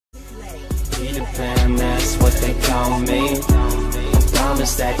Peter Pan, that's what they call me. I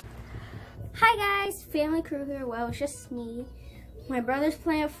promise that. Hi guys, family crew here. Well, it's just me. My brother's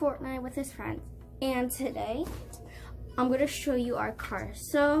playing Fortnite with his friends, and today I'm gonna show you our car.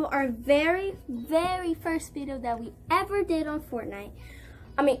 So our very first video that we ever did on Fortnite.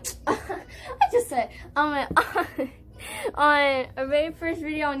 I mean, I just said on our very first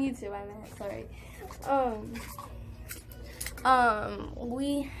video on YouTube. I meant, sorry.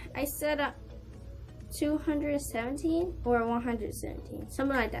 I said 217 or 117,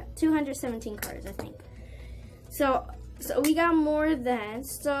 something like that. 217 cars, I think. So we got more than.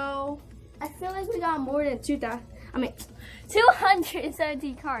 So I feel like we got more than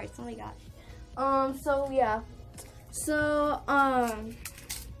 217 cars. Oh my gosh. So yeah. So well,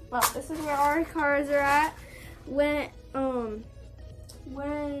 this is where our cars are at.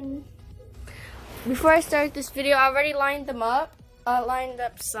 Before I start this video, I already lined them up. I lined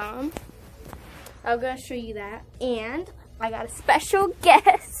up some. I'm gonna show you that. And I got a special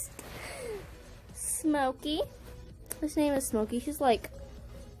guest, Smokey. His name is Smokey. He's like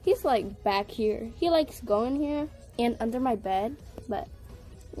back here. He likes going here and under my bed. But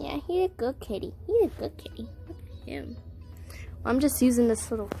yeah, he's a good kitty. He's a good kitty. Look at him. I'm just using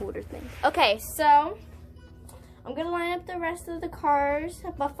this little holder thing. Okay, so I'm gonna line up the rest of the cars.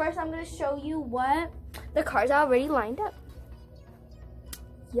 But first I'm gonna show you what the cars are already lined up.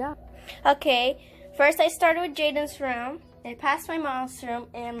 Yeah. Okay, first I started with Jaiden's room. I passed my mom's room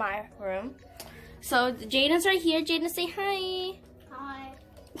and my room. So Jaiden's right here. Jaiden, say hi. Hi.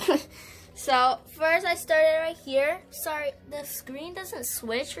 So first I started right here. Sorry, the screen doesn't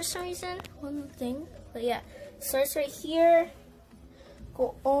switch for some reason. One thing. But yeah, starts right here.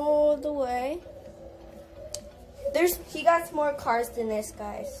 Go all the way. He got more cars than this,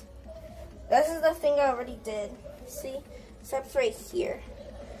 guys. This is the thing I already did. See? Except right here.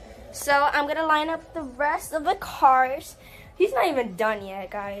 So I'm gonna line up the rest of the cars. He's not even done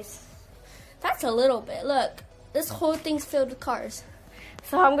yet, guys. That's a little bit. Look, this whole thing's filled with cars.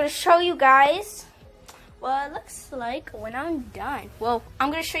 So I'm gonna show you guys what it looks like when I'm done. Well,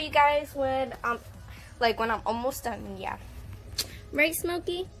 I'm gonna show you guys when I'm almost done. Yeah. Right,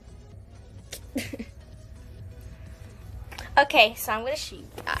 Smokey? Okay, so I'm gonna show you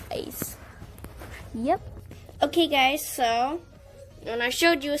guys. Yep. Okay, guys, so when I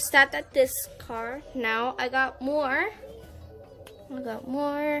showed you, stopped at this car. Now I got more.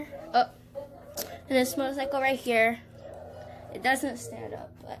 Oh, and this motorcycle right here. It doesn't stand up,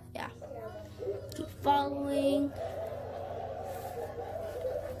 but yeah. Keep following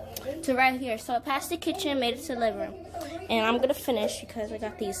to right here. So I passed the kitchen, made it to the living room, and I'm gonna finish because I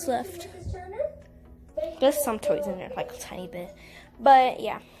got these left. There's some toys in there, like a tiny bit, but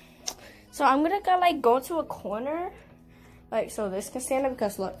yeah. So I'm gonna go to a corner, so this can stand up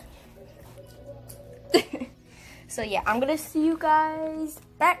because look. So yeah, I'm gonna see you guys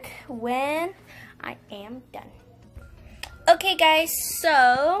back when I am done. Okay, guys,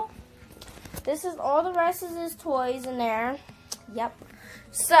 so this is all the rest of his toys in there. Yep.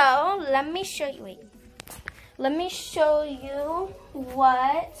 So let me show you. Wait. Let me show you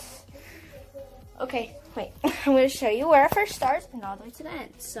what. Okay, wait. I'm gonna show you where it first starts and all the way to the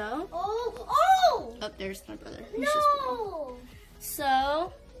end. So. Oh! Oh, there's my brother. No!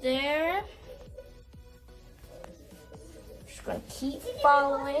 So there. Just gonna keep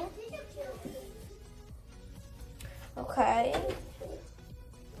following. Okay.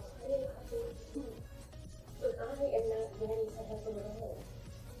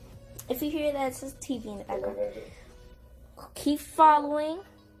 If you hear that, it says TV in the background. Keep following.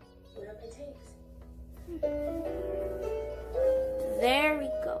 There we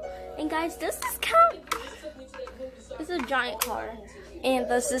go. And guys, does this count? It's a giant car. And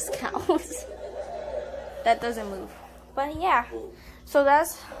does this count? That doesn't move. But yeah. So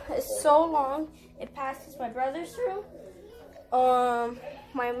it's so long. It passes my brother's room,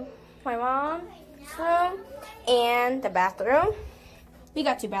 my mom's room, and the bathroom. We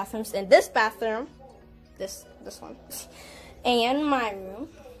got two bathrooms, and this bathroom, this one, and my room,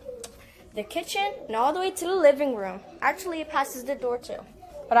 the kitchen, and all the way to the living room. Actually, it passes the door too,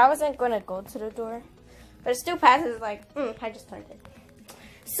 but I wasn't gonna go to the door, but it still passes. I just turned it.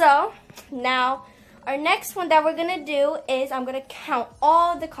 So now our next one that we're gonna do is I'm gonna count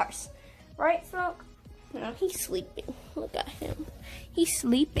all the cars. Right, Smoke? No, he's sleeping. Look at him. He's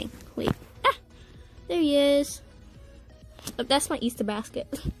sleeping. Wait. Ah! There he is. Oh, that's my Easter basket.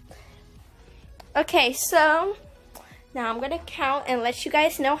 Okay, so now I'm going to count and let you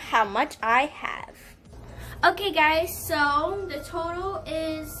guys know how much I have. Okay, guys, so the total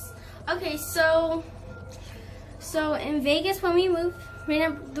is... Okay, so in Vegas when we moved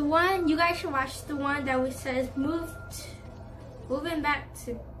remember the one you guys should watch, the one that we says moving back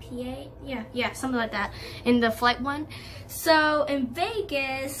to PA. Yeah, something like that. In the flight one. So in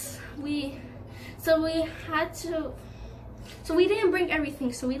Vegas, we didn't bring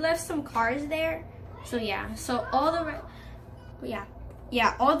everything, so we left some cars there. So yeah, so all the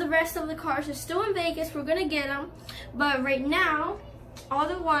rest of the cars are still in Vegas. We're gonna get them, but right now, all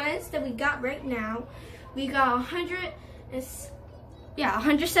the ones that we got right now, we got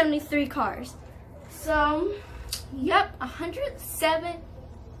 173 cars. So, yep,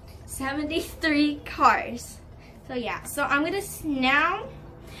 173 cars. So yeah, so I'm gonna see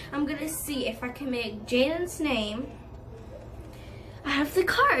if I can make Jaiden's name out of the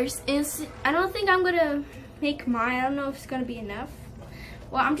cars. And I don't think I'm gonna make mine. I don't know if it's gonna be enough.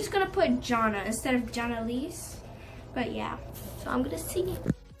 Well, I'm just gonna put Jonna instead of Jonna Lee's. But yeah, so I'm gonna see.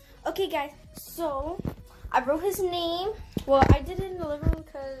 Okay guys, so I wrote his name. Well, I did it in the living room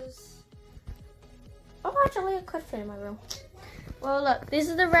because, oh, actually I could fit in my room. Well, look, these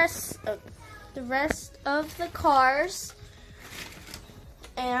are the rest of the cars.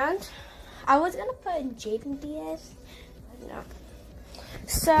 And I was gonna put in Jaiden Diaz. No.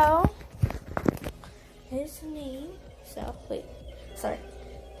 So his name. So wait, sorry.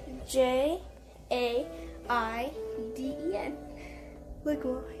 Jaiden. Look,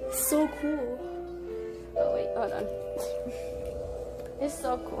 it's so cool. Oh wait, hold on. It's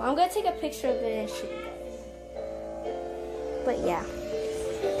so cool. I'm gonna take a picture of it and show you guys. But yeah.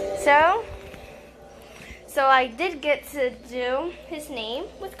 So I did get to do his name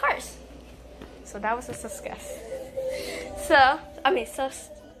with cars. So that was a success.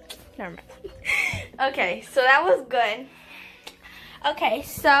 Never mind. Okay, so that was good. Okay,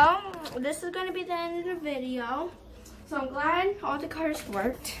 so this is gonna be the end of the video. So I'm glad all the cars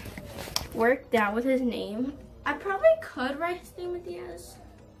worked out with his name. I probably could write his name with Diaz.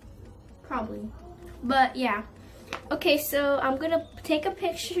 Probably. But yeah. Okay, so I'm gonna take a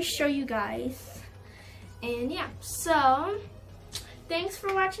picture to show you guys. And yeah, so thanks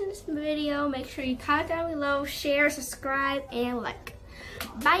for watching this video. Make sure you comment down below, share, subscribe, and like.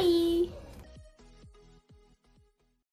 Bye!